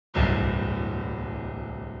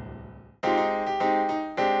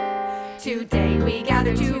Today we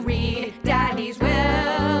gather to read Daddy's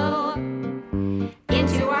will.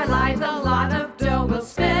 Into our lives a lot of dough will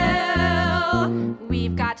spill.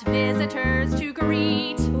 We've got visitors to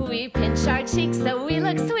greet. We pinch our cheeks so we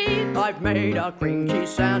look sweet. I've made a cream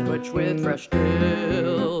cheese sandwich with fresh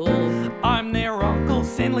dill. I'm their Uncle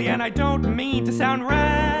Sinley and I don't mean to sound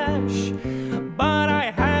rash, but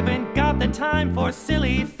I haven't got the time for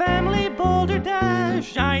silly family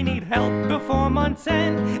balderdash. I need help before month's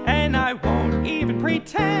end, and I won't even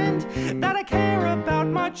pretend that I care about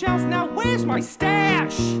much else. Now where's my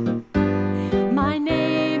stash? My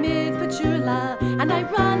name is Petula, and I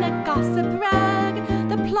run a gossip rag.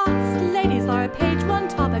 The Plotz ladies are a page one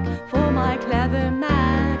topic for my clever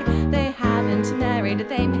mag. They haven't married,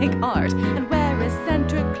 they make art and wear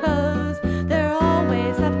eccentric clothes. They're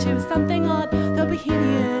always up to something odd, the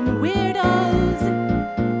bohemian weirdos.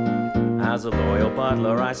 As a loyal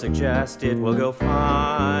butler, I suggest it will go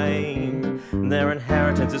fine. Their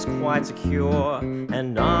inheritance is quite secure,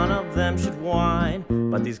 and none of them should whine.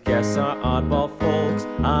 But these guests are oddball folks,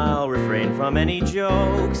 I'll refrain from any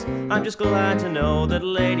jokes. I'm just glad to know that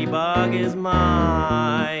Ladybug is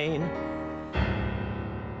mine.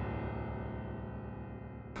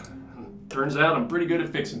 Turns out I'm pretty good at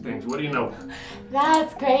fixing things. What do you know?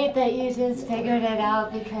 That's great that you just figured it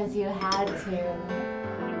out because you had to.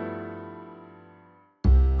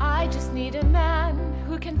 I just need a man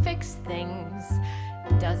who can fix things.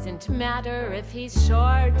 Doesn't matter if he's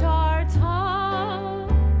short or tall.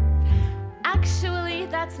 Actually,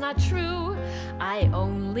 that's not true. I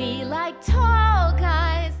only like tall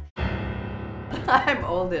guys. I'm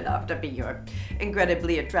old enough to be your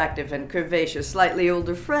incredibly attractive and curvaceous, slightly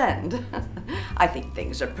older friend. I think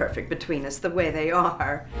things are perfect between us the way they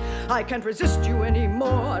are. I can't resist you anymore.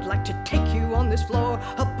 I'd like to take you on this floor.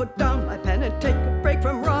 I'll put down my pen and take a break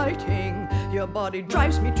from writing. Your body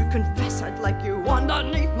drives me to confess I'd like you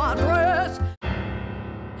underneath my dress.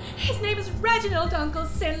 His name is Reginald, Uncle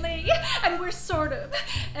Sinley, and we're sort of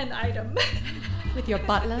an item. With your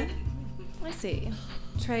butler? I see.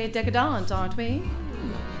 Très decadent, aren't we?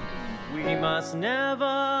 We must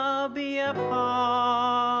never be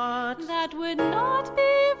apart. That would not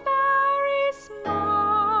be very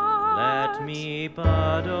smart. Let me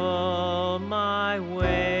puddle my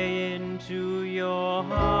way into your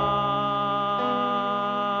heart.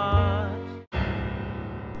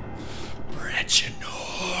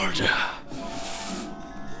 Reginald.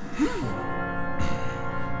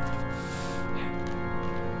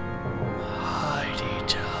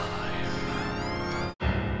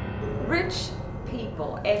 Rich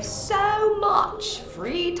people have so much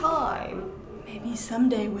free time. Maybe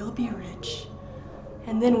someday we'll be rich,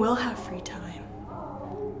 and then we'll have free time.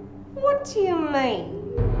 What do you mean?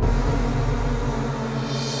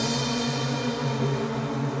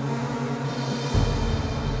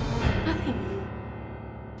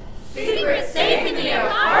 Secret safe in the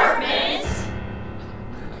apartment!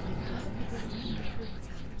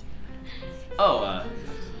 Oh,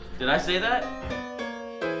 did I say that?